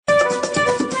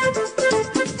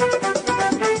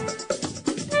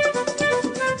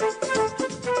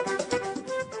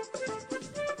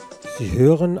Sie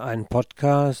hören einen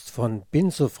Podcast von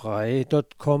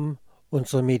binsofrei.com,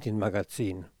 unser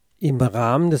Medienmagazin. Im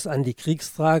Rahmen des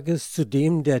Antikriegstages, zu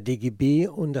dem der DGB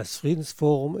und das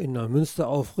Friedensforum in Neumünster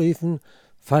aufriefen,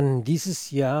 fanden dieses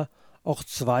Jahr auch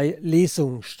 2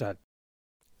 Lesungen statt.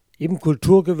 Im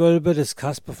Kulturgewölbe des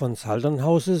Caspar von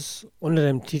Saldern-Hauses unter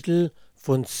dem Titel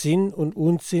Von Sinn und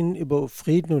Unsinn über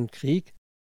Frieden und Krieg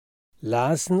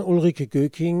lasen Ulrike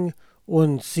Göking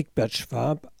und Siegbert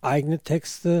Schwab eigene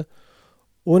Texte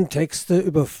und Texte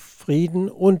über Frieden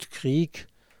und Krieg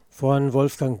von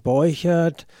Wolfgang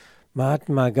Borchert,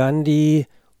 Mahatma Gandhi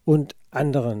und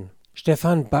anderen.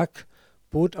 Stefan Back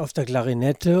bot auf der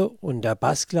Klarinette und der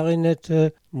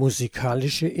Bassklarinette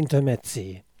musikalische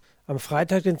Intermezzi. Am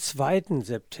Freitag, den 2.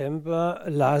 September,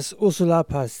 las Ursula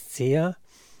Paszehr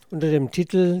unter dem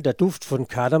Titel Der Duft von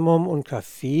Kardamom und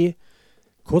Kaffee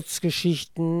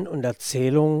Kurzgeschichten und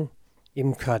Erzählungen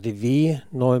im KaDeWe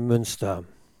Neumünster.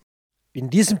 In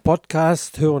diesem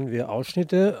Podcast hören wir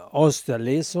Ausschnitte aus der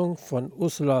Lesung von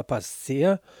Ursula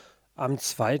Paszehr am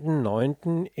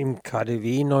 2.9. im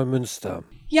KaDeWe Neumünster.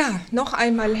 Ja, noch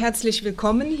einmal herzlich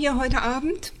willkommen hier heute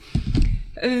Abend.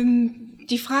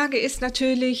 Die Frage ist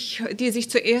natürlich, die sich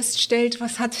zuerst stellt,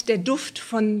 was hat der Duft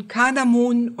von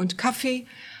Kardamom und Kaffee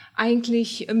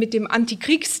eigentlich mit dem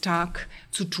Antikriegstag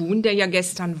zu tun, der ja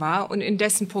gestern war und in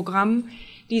dessen Programm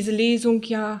diese Lesung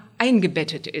ja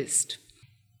eingebettet ist.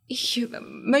 Ich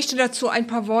möchte dazu ein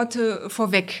paar Worte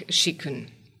vorweg schicken.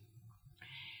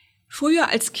 Früher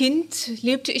als Kind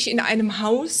lebte ich in einem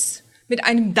Haus mit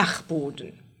einem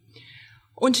Dachboden.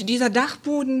 Und dieser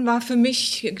Dachboden war für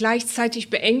mich gleichzeitig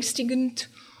beängstigend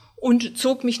und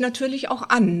zog mich natürlich auch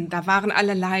an. Da waren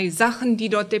allerlei Sachen, die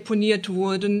dort deponiert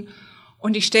wurden.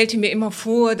 Und ich stellte mir immer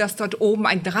vor, dass dort oben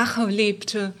ein Drache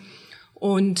lebte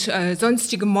und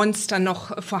sonstige Monster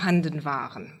noch vorhanden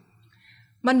waren.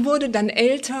 Man wurde dann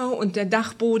älter und der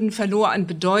Dachboden verlor an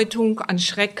Bedeutung, an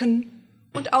Schrecken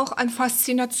und auch an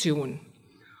Faszination.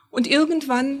 Und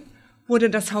irgendwann wurde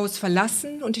das Haus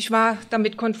verlassen und ich war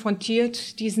damit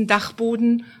konfrontiert, diesen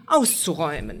Dachboden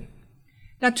auszuräumen.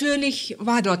 Natürlich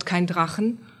war dort kein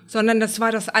Drachen, sondern das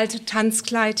war das alte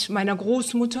Tanzkleid meiner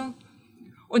Großmutter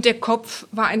und der Kopf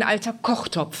war ein alter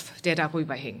Kochtopf, der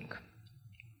darüber hing.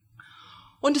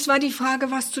 Und es war die Frage,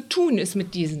 was zu tun ist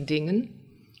mit diesen Dingen.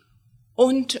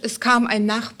 Und es kam ein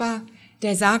Nachbar,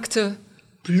 der sagte,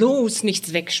 bloß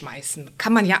nichts wegschmeißen,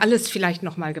 kann man ja alles vielleicht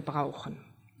noch mal gebrauchen.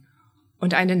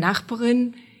 Und eine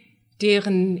Nachbarin,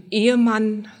 deren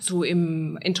Ehemann so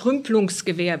im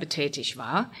Entrümpelungsgewerbe tätig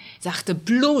war, sagte,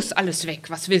 bloß alles weg,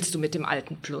 was willst du mit dem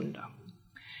alten Plunder?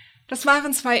 Das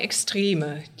waren 2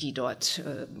 Extreme, die dort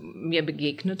mir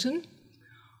begegneten.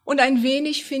 Und ein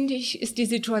wenig, finde ich, ist die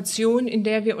Situation, in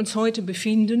der wir uns heute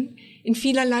befinden, in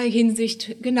vielerlei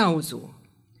Hinsicht genauso.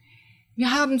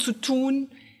 Wir haben zu tun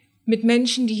mit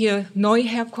Menschen, die hier neu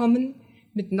herkommen,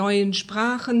 mit neuen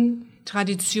Sprachen,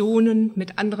 Traditionen,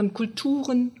 mit anderen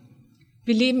Kulturen.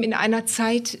 Wir leben in einer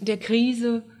Zeit der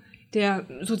Krise, der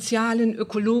sozialen,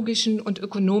 ökologischen und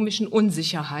ökonomischen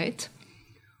Unsicherheit.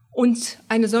 Und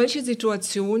eine solche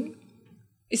Situation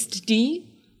ist die,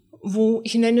 wo,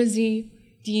 ich nenne sie,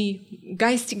 die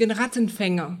geistigen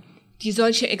Rattenfänger, die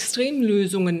solche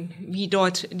Extremlösungen, wie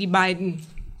dort die beiden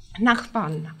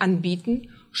Nachbarn anbieten,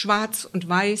 schwarz und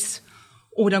weiß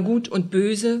oder gut und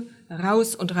böse,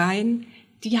 raus und rein,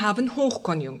 die haben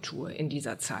Hochkonjunktur in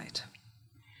dieser Zeit.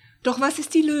 Doch was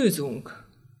ist die Lösung?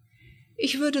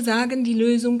 Ich würde sagen, die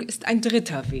Lösung ist ein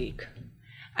dritter Weg.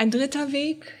 Ein dritter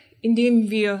Weg, in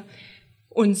dem wir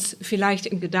uns vielleicht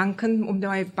in Gedanken, um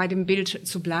bei dem Bild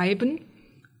zu bleiben,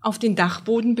 auf den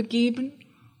Dachboden begeben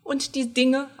und die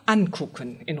Dinge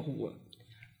angucken in Ruhe.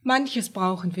 Manches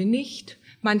brauchen wir nicht,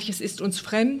 manches ist uns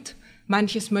fremd,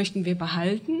 manches möchten wir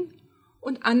behalten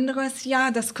und anderes, ja,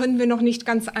 das können wir noch nicht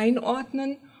ganz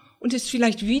einordnen und ist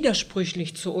vielleicht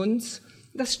widersprüchlich zu uns.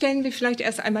 Das stellen wir vielleicht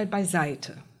erst einmal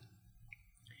beiseite.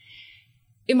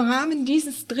 Im Rahmen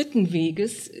dieses dritten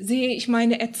Weges sehe ich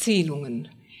meine Erzählungen.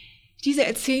 Diese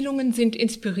Erzählungen sind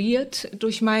inspiriert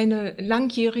durch meine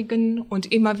langjährigen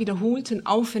und immer wiederholten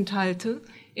Aufenthalte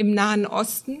im Nahen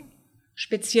Osten,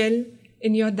 speziell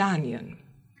in Jordanien.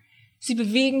 Sie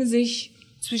bewegen sich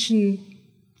zwischen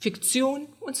Fiktion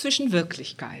und zwischen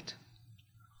Wirklichkeit.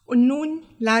 Und nun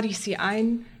lade ich Sie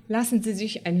ein, lassen Sie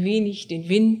sich ein wenig den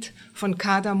Wind von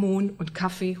Kardamom und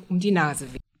Kaffee um die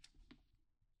Nase wehen.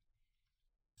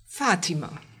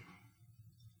 Fatima.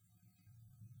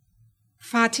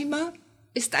 Fatima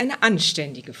ist eine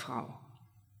anständige Frau.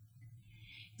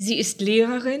 Sie ist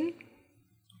Lehrerin,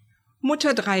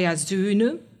 Mutter 3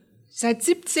 Söhne, seit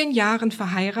 17 Jahren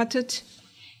verheiratet,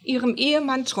 ihrem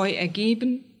Ehemann treu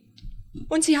ergeben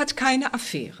und sie hat keine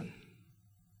Affären.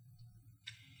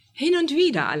 Hin und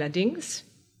wieder allerdings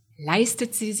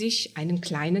leistet sie sich einen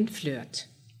kleinen Flirt.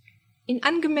 In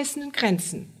angemessenen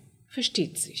Grenzen,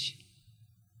 versteht sich.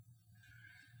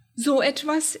 So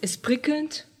etwas ist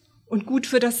prickelnd und gut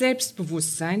für das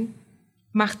Selbstbewusstsein,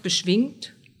 macht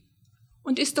beschwingt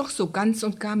und ist doch so ganz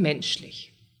und gar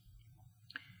menschlich.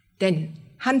 Denn,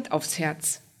 Hand aufs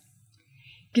Herz,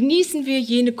 genießen wir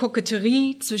jene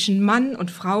Koketterie zwischen Mann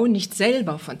und Frau nicht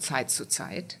selber von Zeit zu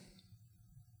Zeit?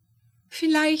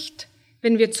 Vielleicht,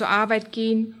 wenn wir zur Arbeit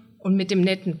gehen und mit dem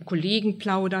netten Kollegen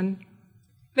plaudern,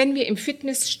 wenn wir im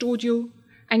Fitnessstudio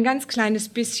ein ganz kleines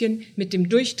bisschen mit dem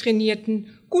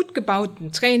durchtrainierten, gut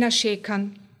gebauten Trainer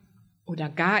schäkern oder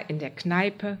gar in der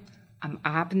Kneipe am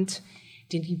Abend,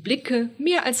 den die Blicke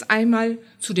mehr als einmal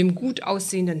zu dem gut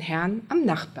aussehenden Herrn am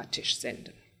Nachbartisch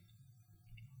senden.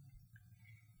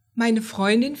 Meine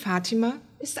Freundin Fatima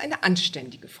ist eine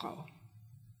anständige Frau.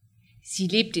 Sie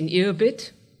lebt in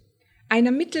Irbid,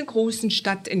 einer mittelgroßen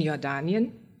Stadt in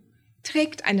Jordanien,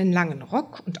 trägt einen langen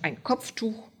Rock und ein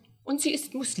Kopftuch und sie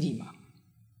ist Muslima.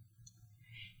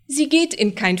 Sie geht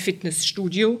in kein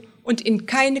Fitnessstudio und in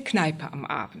keine Kneipe am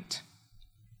Abend.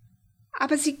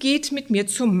 Aber sie geht mit mir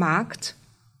zum Markt,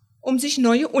 um sich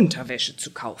neue Unterwäsche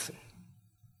zu kaufen.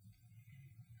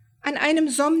 An einem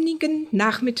sonnigen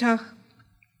Nachmittag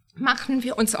machen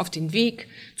wir uns auf den Weg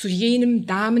zu jenem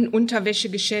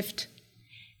Damenunterwäschegeschäft,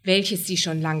 welches sie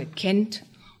schon lange kennt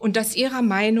und das ihrer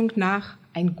Meinung nach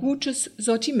ein gutes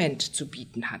Sortiment zu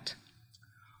bieten hat,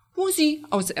 wo sie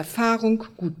aus Erfahrung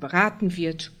gut beraten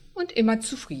wird und immer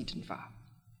zufrieden war.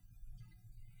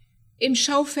 Im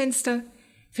Schaufenster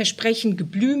versprechen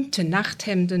geblümte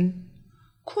Nachthemden,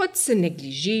 kurze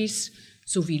Negligés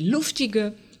sowie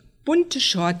luftige, bunte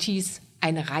Shorties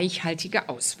eine reichhaltige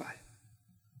Auswahl.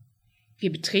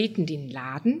 Wir betreten den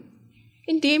Laden,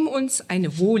 in dem uns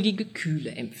eine wohlige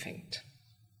Kühle empfängt.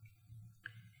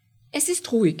 Es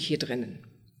ist ruhig hier drinnen,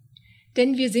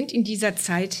 denn wir sind in dieser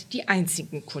Zeit die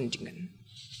einzigen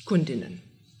Kundinnen.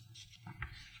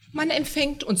 Man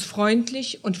empfängt uns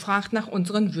freundlich und fragt nach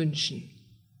unseren Wünschen.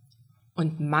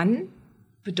 Und Mann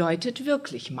bedeutet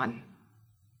wirklich Mann.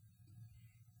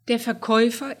 Der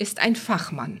Verkäufer ist ein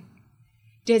Fachmann,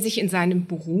 der sich in seinem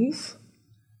Beruf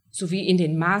sowie in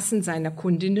den Maßen seiner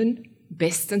Kundinnen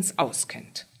bestens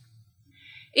auskennt.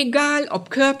 Egal ob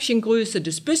Körbchengröße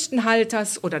des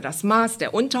Büstenhalters oder das Maß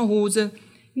der Unterhose,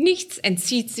 nichts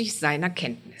entzieht sich seiner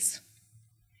Kenntnis.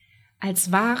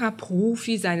 Als wahrer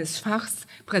Profi seines Fachs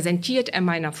präsentiert er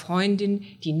meiner Freundin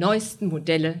die neuesten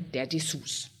Modelle der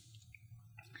Dessous.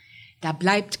 Da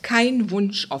bleibt kein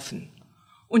Wunsch offen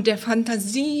und der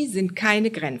Fantasie sind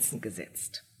keine Grenzen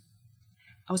gesetzt.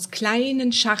 Aus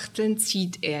kleinen Schachteln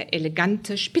zieht er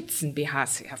elegante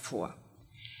Spitzen-BHs hervor,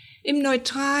 im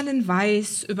neutralen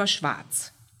Weiß über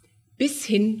Schwarz, bis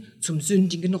hin zum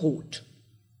sündigen Rot.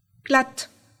 Glatt,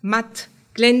 matt,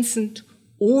 glänzend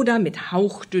oder mit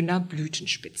hauchdünner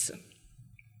Blütenspitze.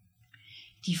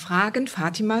 Die Fragen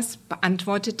Fatimas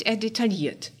beantwortet er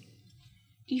detailliert.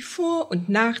 Die Vor- und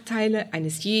Nachteile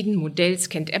eines jeden Modells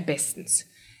kennt er bestens.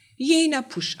 Jener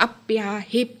Push-Up-BH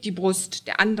hebt die Brust,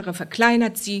 der andere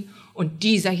verkleinert sie und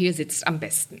dieser hier sitzt am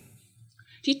besten.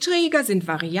 Die Träger sind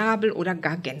variabel oder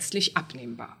gar gänzlich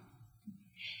abnehmbar.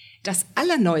 Das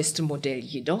allerneueste Modell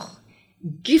jedoch,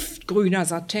 giftgrüner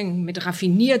Satin mit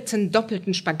raffinierten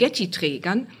doppelten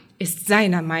Spaghetti-Trägern, ist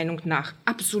seiner Meinung nach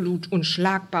absolut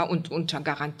unschlagbar und unter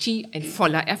Garantie ein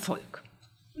voller Erfolg.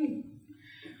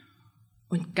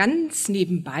 Und ganz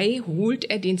nebenbei holt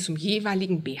er den zum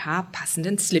jeweiligen BH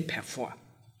passenden Slip hervor.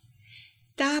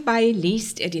 Dabei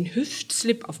lässt er den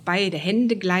Hüftslip auf beide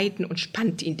Hände gleiten und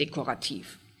spannt ihn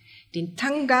dekorativ. Den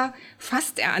Tanga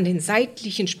fasst er an den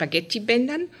seitlichen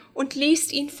Spaghettibändern und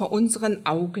lässt ihn vor unseren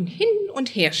Augen hin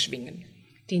und her schwingen.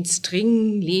 Den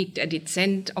String legt er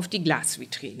dezent auf die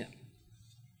Glasvitrine.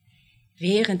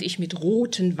 Während ich mit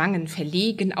roten Wangen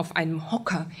verlegen auf einem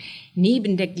Hocker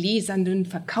neben der gläsernen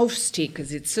Verkaufstheke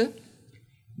sitze,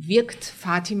 wirkt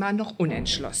Fatima noch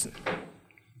unentschlossen.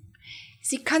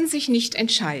 Sie kann sich nicht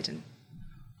entscheiden.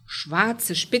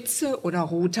 Schwarze Spitze oder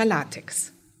roter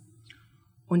Latex.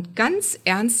 Und ganz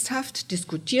ernsthaft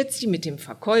diskutiert sie mit dem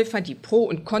Verkäufer die Pro-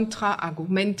 und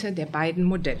Kontra-Argumente der beiden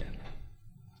Modelle.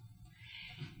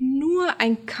 Nur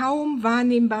ein kaum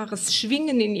wahrnehmbares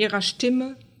Schwingen in ihrer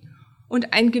Stimme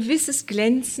und ein gewisses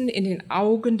Glänzen in den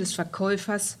Augen des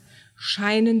Verkäufers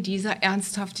scheinen dieser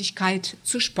Ernsthaftigkeit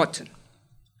zu spotten.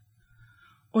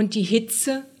 Und die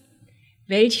Hitze,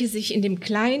 welche sich in dem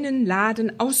kleinen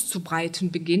Laden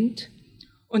auszubreiten beginnt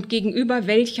und gegenüber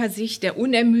welcher sich der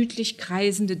unermüdlich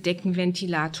kreisende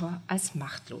Deckenventilator als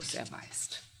machtlos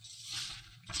erweist.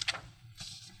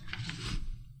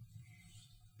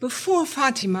 Bevor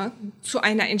Fatima zu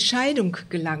einer Entscheidung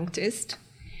gelangt ist,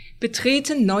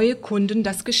 betreten neue Kunden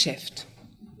das Geschäft.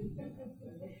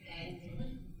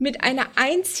 Mit einer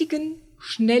einzigen,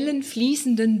 schnellen,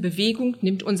 fließenden Bewegung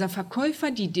nimmt unser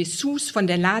Verkäufer die Dessous von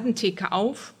der Ladentheke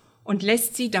auf und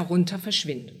lässt sie darunter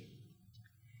verschwinden.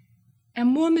 Er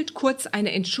murmelt kurz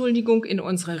eine Entschuldigung in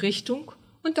unsere Richtung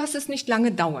und dass es nicht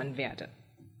lange dauern werde.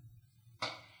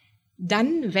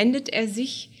 Dann wendet er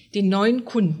sich den neuen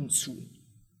Kunden zu,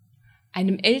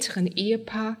 einem älteren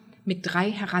Ehepaar mit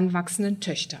 3 heranwachsenden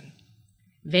Töchtern,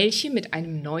 welche mit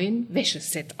einem neuen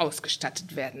Wäscheset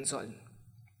ausgestattet werden sollen.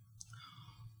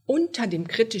 Unter dem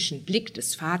kritischen Blick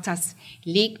des Vaters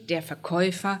legt der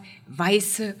Verkäufer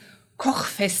weiße,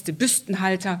 kochfeste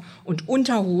Büstenhalter und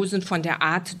Unterhosen von der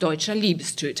Art deutscher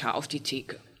Liebestöter auf die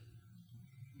Theke.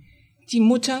 Die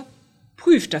Mutter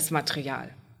prüft das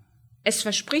Material. Es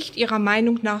verspricht ihrer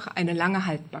Meinung nach eine lange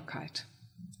Haltbarkeit.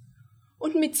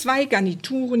 Und mit 2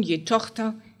 Garnituren je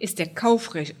Tochter ist der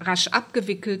Kauf rasch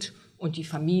abgewickelt und die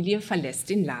Familie verlässt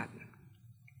den Laden.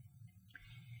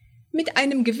 Mit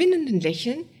einem gewinnenden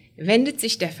Lächeln wendet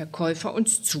sich der Verkäufer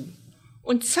uns zu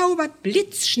und zaubert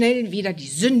blitzschnell wieder die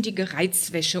sündige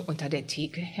Reizwäsche unter der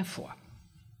Theke hervor.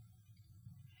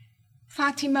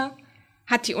 Fatima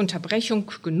hat die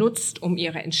Unterbrechung genutzt, um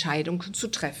ihre Entscheidung zu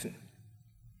treffen.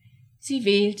 Sie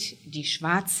wählt die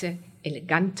schwarze,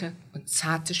 elegante und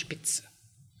zarte Spitze.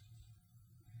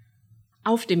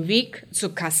 Auf dem Weg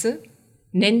zur Kasse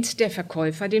nennt der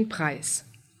Verkäufer den Preis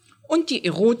und die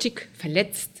Erotik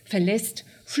verlässt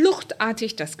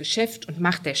fluchtartig das Geschäft und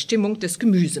macht der Stimmung des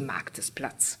Gemüsemarktes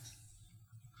Platz.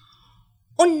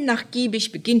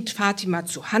 Unnachgiebig beginnt Fatima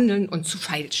zu handeln und zu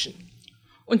feilschen.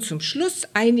 Und zum Schluss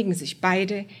einigen sich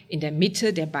beide in der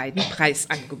Mitte der beiden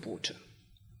Preisangebote.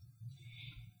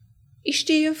 Ich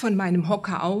stehe von meinem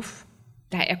Hocker auf,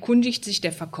 da erkundigt sich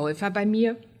der Verkäufer bei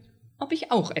mir, ob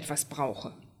ich auch etwas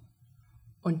brauche,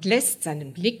 und lässt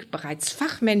seinen Blick bereits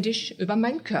fachmännisch über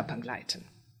meinen Körper gleiten.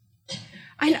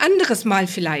 Ein anderes Mal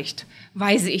vielleicht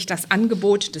weise ich das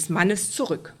Angebot des Mannes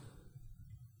zurück.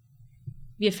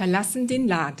 Wir verlassen den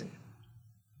Laden.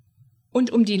 Und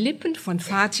um die Lippen von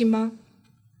Fatima,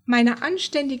 meiner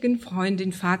anständigen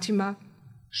Freundin Fatima,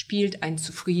 spielt ein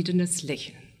zufriedenes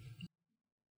Lächeln.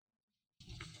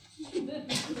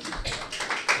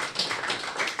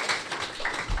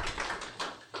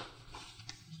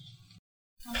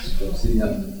 Ich glaube, Sie sind ja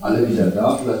alle wieder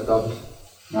da. Vielleicht darf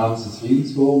ich namens des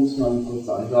Friedensforums mal eine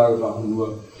kurze Ansage machen.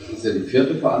 Das ist ja die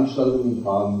 4. Veranstaltung im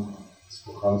Rahmen des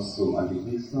Programms zum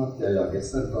Antikriegstag, der ja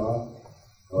gestern war.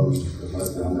 Das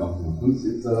heißt, wir haben ja auch eine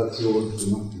Kunstinstallation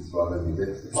gemacht. Das war dann die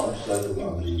 6. Veranstaltung,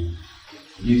 aber die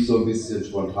lief so ein bisschen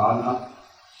spontan ab.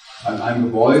 An einem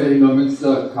Gebäude in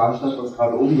Neumünster, Karstadt, was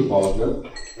gerade umgebaut wird.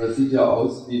 Das sieht ja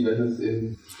aus, wie wenn es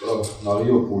in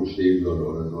Mariupol stehen würde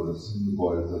oder so, das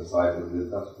Gebäude zur Zeit. Und wir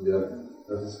dachten,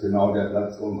 das ist genau der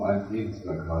Platz, um ein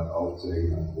Friedensplakat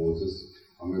aufzuhängen, ein großes.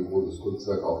 Haben wir ein großes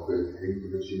Kunstwerk aufgehängt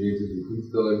mit der chinesischen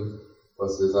Künstlerin,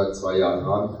 was wir seit 2 Jahren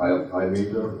haben, 3 auf 3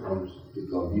 Meter. Und es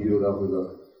gibt auch ein Video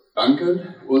darüber.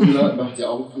 Danke, Ursula, macht ja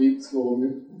auch ein Friedensforum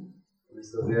mit. Und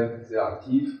ist da sehr, sehr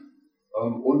aktiv.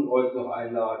 Und euch noch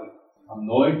einladen. Am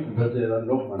 9. wird ja dann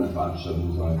noch mal eine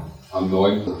Veranstaltung sein. Am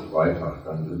 9. Freitag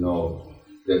dann, genau.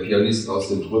 Der Pianist aus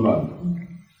den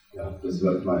Trümmern. Ja, das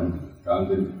wird mal im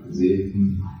Fernsehen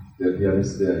gesehen. Der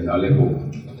Pianist, der in Aleppo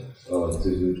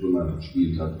zwischen den Trümmern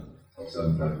gespielt hat, auf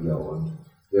seinem Klavier. Und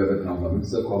der wird nach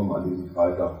Münster kommen an diesem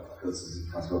Freitag. Das ist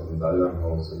im Kassel von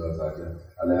Haus. Und da seid ihr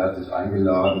alle herzlich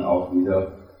eingeladen, auch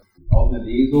wieder. Auch eine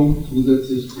Lesung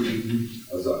zusätzlich zu diesem,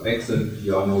 also wechselnd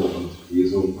Piano und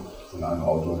Lesung von einem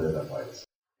Autor, der dabei ist.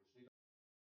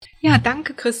 Ja,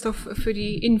 danke Christoph für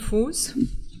die Infos.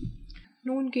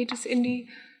 Nun geht es in die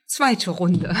 2.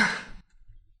 Runde.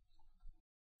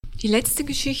 Die letzte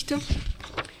Geschichte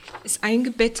ist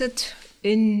eingebettet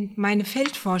in meine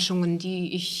Feldforschungen,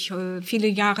 die ich viele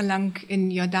Jahre lang in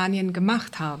Jordanien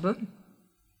gemacht habe.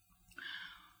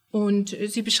 Und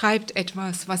sie beschreibt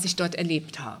etwas, was ich dort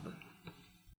erlebt habe.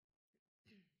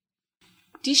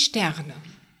 Die Sterne.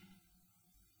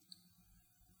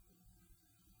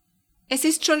 Es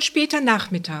ist schon später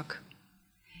Nachmittag.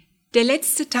 Der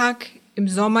letzte Tag im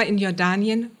Sommer in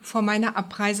Jordanien vor meiner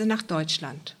Abreise nach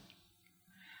Deutschland.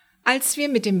 Als wir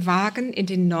mit dem Wagen in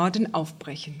den Norden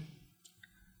aufbrechen.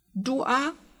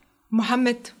 Dua,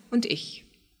 Mohammed und ich.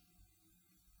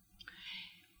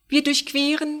 Wir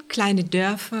durchqueren kleine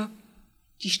Dörfer,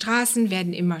 die Straßen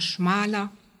werden immer schmaler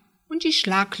und die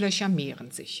Schlaglöcher mehren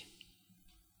sich.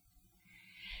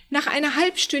 Nach einer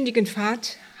halbstündigen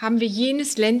Fahrt haben wir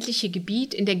jenes ländliche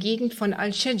Gebiet in der Gegend von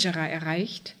Al-Shajara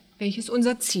erreicht, welches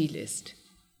unser Ziel ist.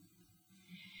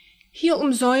 Hier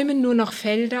umsäumen nur noch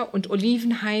Felder und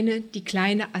Olivenhaine die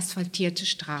kleine asphaltierte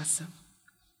Straße.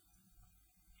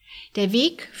 Der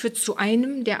Weg führt zu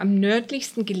einem der am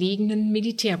nördlichsten gelegenen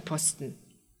Militärposten.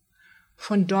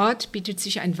 Von dort bietet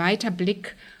sich ein weiter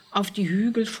Blick auf die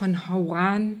Hügel von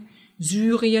Hauran,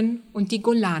 Syrien und die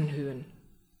Golanhöhen.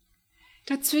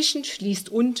 Dazwischen fließt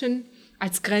unten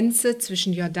als Grenze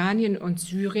zwischen Jordanien und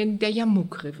Syrien der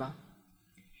Yarmouk River,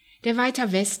 der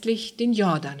weiter westlich den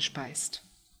Jordan speist.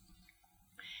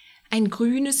 Ein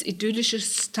grünes,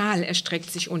 idyllisches Tal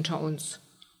erstreckt sich unter uns,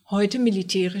 heute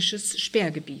militärisches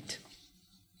Sperrgebiet.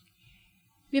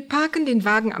 Wir parken den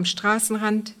Wagen am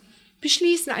Straßenrand,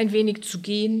 beschließen ein wenig zu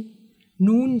gehen,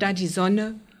 nun da die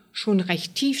Sonne schon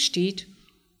recht tief steht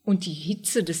und die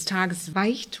Hitze des Tages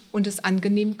weicht und es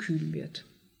angenehm kühl wird.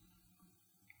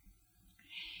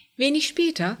 Wenig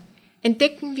später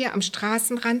entdecken wir am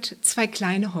Straßenrand zwei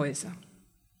kleine Häuser.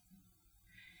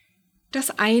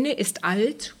 Das eine ist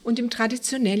alt und im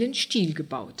traditionellen Stil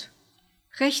gebaut,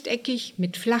 rechteckig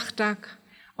mit Flachdach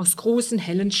aus großen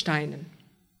hellen Steinen.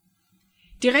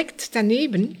 Direkt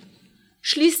daneben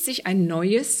schließt sich ein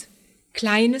neues,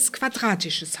 kleines,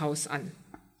 quadratisches Haus an,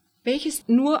 welches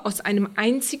nur aus einem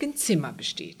einzigen Zimmer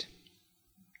besteht.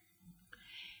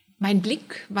 Mein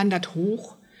Blick wandert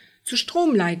hoch zu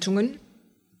Stromleitungen,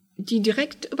 die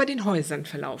direkt über den Häusern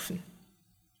verlaufen.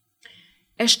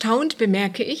 Erstaunt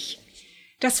bemerke ich,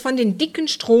 dass von den dicken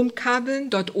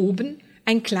Stromkabeln dort oben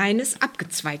ein kleines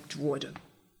abgezweigt wurde.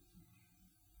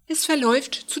 Es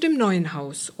verläuft zu dem neuen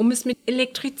Haus, um es mit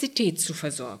Elektrizität zu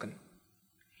versorgen.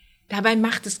 Dabei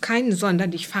macht es keinen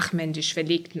sonderlich fachmännisch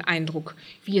verlegten Eindruck,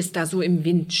 wie es da so im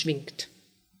Wind schwingt.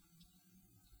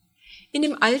 In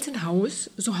dem alten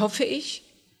Haus, so hoffe ich,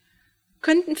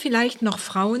 könnten vielleicht noch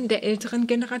Frauen der älteren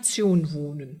Generation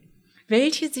wohnen,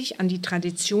 welche sich an die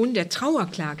Tradition der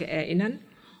Trauerklage erinnern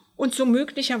und so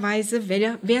möglicherweise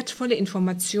wertvolle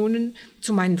Informationen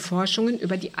zu meinen Forschungen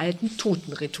über die alten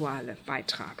Totenrituale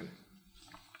beitragen.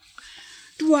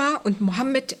 Dua und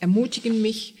Mohammed ermutigen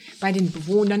mich, bei den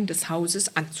Bewohnern des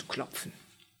Hauses anzuklopfen.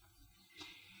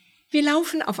 Wir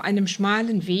laufen auf einem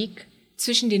schmalen Weg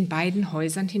zwischen den beiden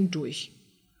Häusern hindurch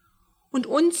und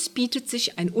uns bietet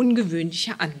sich ein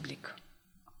ungewöhnlicher Anblick.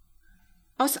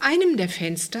 Aus einem der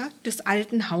Fenster des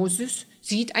alten Hauses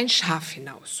sieht ein Schaf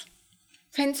hinaus.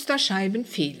 Fensterscheiben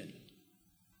fehlen.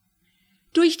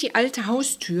 Durch die alte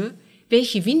Haustür,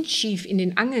 welche windschief in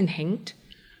den Angeln hängt,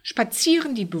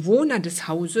 spazieren die Bewohner des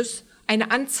Hauses,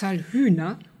 eine Anzahl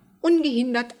Hühner,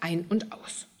 ungehindert ein und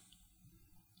aus.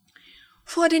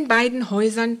 Vor den beiden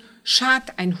Häusern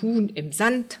scharrt ein Huhn im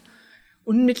Sand,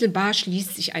 unmittelbar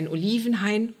schließt sich ein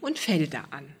Olivenhain und Felder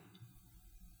an.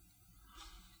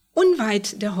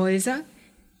 Unweit der Häuser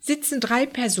sitzen 3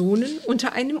 Personen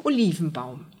unter einem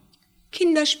Olivenbaum.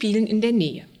 Kinder spielen in der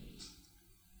Nähe.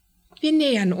 Wir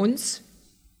nähern uns,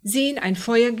 sehen ein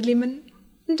Feuer glimmen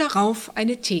und darauf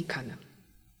eine Teekanne.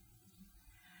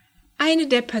 Eine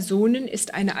der Personen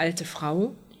ist eine alte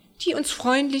Frau, die uns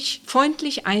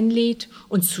freundlich einlädt,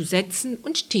 uns zu setzen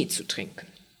und Tee zu trinken.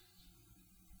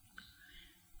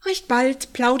 Recht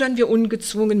bald plaudern wir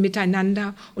ungezwungen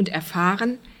miteinander und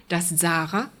erfahren, dass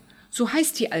Sarah, so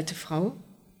heißt die alte Frau,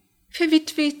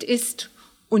 verwitwet ist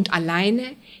und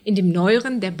alleine in dem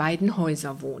neueren der beiden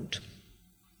Häuser wohnt.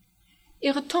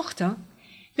 Ihre Tochter,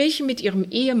 welche mit ihrem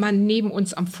Ehemann neben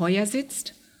uns am Feuer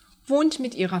sitzt, wohnt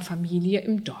mit ihrer Familie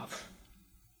im Dorf.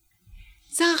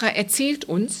 Sarah erzählt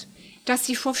uns, dass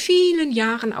sie vor vielen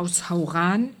Jahren aus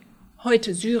Hauran,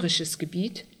 heute syrisches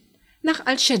Gebiet, nach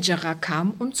Al-Shajara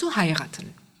kam, um zu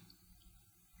heiraten.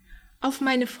 Auf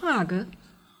meine Frage,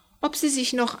 ob sie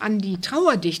sich noch an die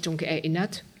Trauerdichtung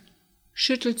erinnert,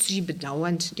 schüttelt sie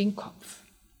bedauernd den Kopf.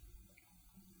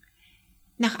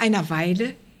 Nach einer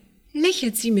Weile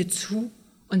lächelt sie mir zu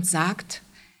und sagt,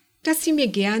 dass sie mir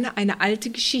gerne eine alte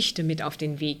Geschichte mit auf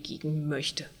den Weg geben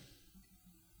möchte.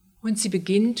 Und sie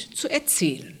beginnt zu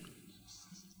erzählen.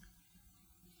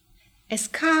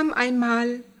 Es kam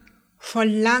einmal vor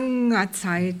langer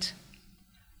Zeit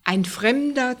ein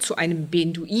Fremder zu einem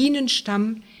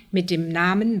Beduinenstamm mit dem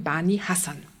Namen Bani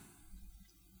Hassan.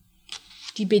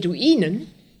 Die Beduinen,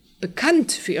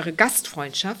 bekannt für ihre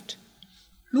Gastfreundschaft,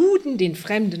 luden den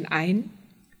Fremden ein,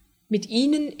 mit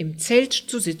ihnen im Zelt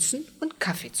zu sitzen und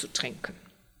Kaffee zu trinken.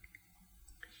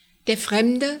 Der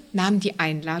Fremde nahm die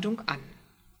Einladung an.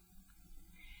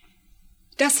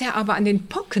 Dass er aber an den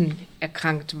Pocken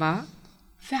erkrankt war,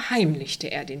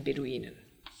 verheimlichte er den Beduinen.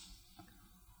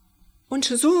 Und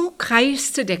so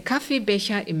kreiste der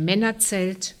Kaffeebecher im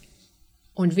Männerzelt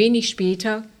und wenig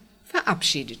später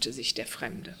verabschiedete sich der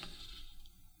Fremde.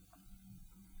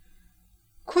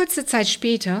 Kurze Zeit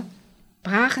später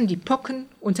brachen die Pocken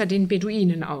unter den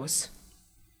Beduinen aus.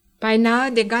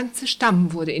 Beinahe der ganze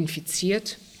Stamm wurde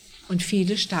infiziert und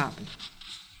viele starben.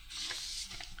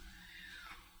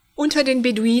 Unter den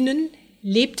Beduinen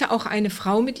lebte auch eine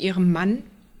Frau mit ihrem Mann.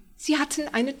 Sie hatten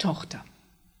eine Tochter.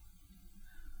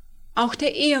 Auch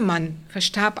der Ehemann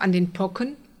verstarb an den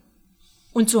Pocken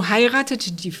und so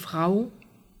heiratete die Frau,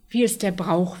 wie es der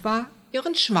Brauch war,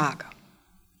 ihren Schwager.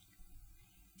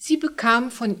 Sie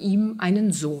bekam von ihm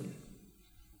einen Sohn.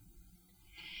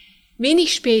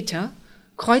 Wenig später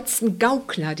kreuzten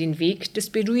Gaukler den Weg des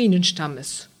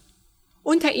Beduinenstammes.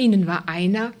 Unter ihnen war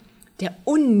einer, der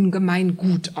ungemein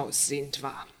gut aussehend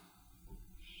war.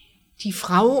 Die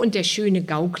Frau und der schöne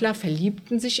Gaukler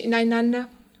verliebten sich ineinander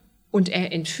und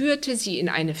er entführte sie in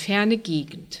eine ferne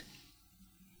Gegend.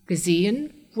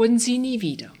 Gesehen wurden sie nie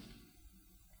wieder.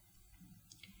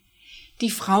 Die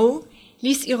Frau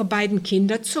ließ ihre beiden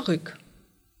Kinder zurück.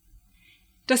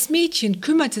 Das Mädchen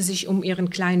kümmerte sich um ihren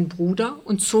kleinen Bruder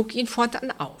und zog ihn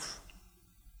fortan auf.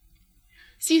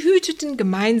 Sie hüteten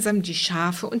gemeinsam die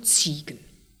Schafe und Ziegen.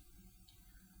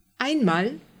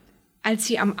 Einmal, als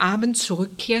sie am Abend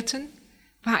zurückkehrten,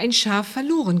 war ein Schaf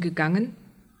verloren gegangen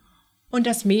und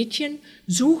das Mädchen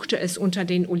suchte es unter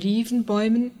den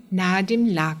Olivenbäumen nahe dem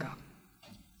Lager.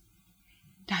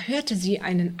 Da hörte sie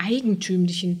einen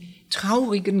eigentümlichen,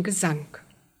 traurigen Gesang.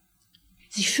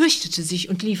 Sie fürchtete sich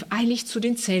und lief eilig zu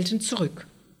den Zelten zurück.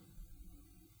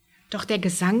 Doch der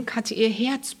Gesang hatte ihr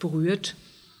Herz berührt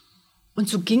und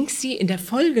so ging sie in der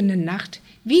folgenden Nacht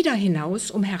wieder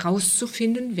hinaus, um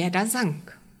herauszufinden, wer da sang.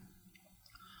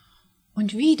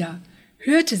 Und wieder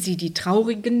hörte sie die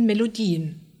traurigen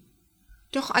Melodien.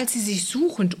 Doch als sie sich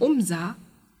suchend umsah,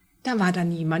 da war da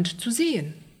niemand zu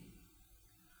sehen.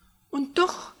 Und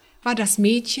doch war das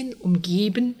Mädchen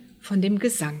umgeben von dem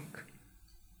Gesang.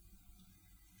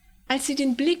 Als sie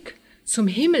den Blick zum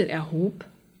Himmel erhob,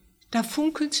 da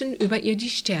funkelten über ihr die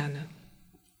Sterne.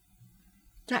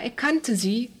 Da erkannte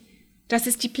sie, dass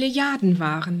es die Plejaden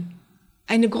waren,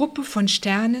 eine Gruppe von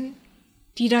Sternen,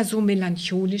 die da so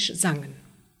melancholisch sangen.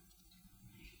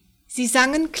 Sie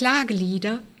sangen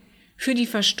Klagelieder für die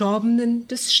Verstorbenen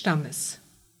des Stammes.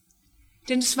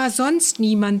 Denn es war sonst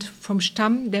niemand vom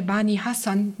Stamm der Bani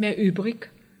Hassan mehr übrig,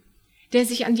 der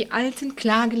sich an die alten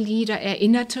Klagelieder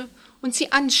erinnerte und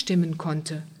sie anstimmen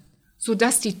konnte, so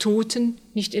dass die Toten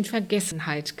nicht in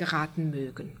Vergessenheit geraten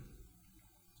mögen.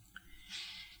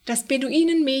 Das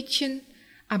Beduinenmädchen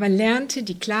aber lernte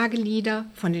die Klagelieder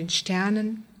von den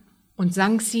Sternen und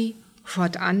sang sie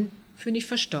fortan für die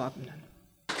Verstorbenen.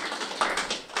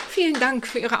 Vielen Dank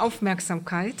für Ihre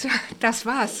Aufmerksamkeit. Das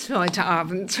war's für heute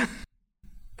Abend.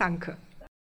 Danke.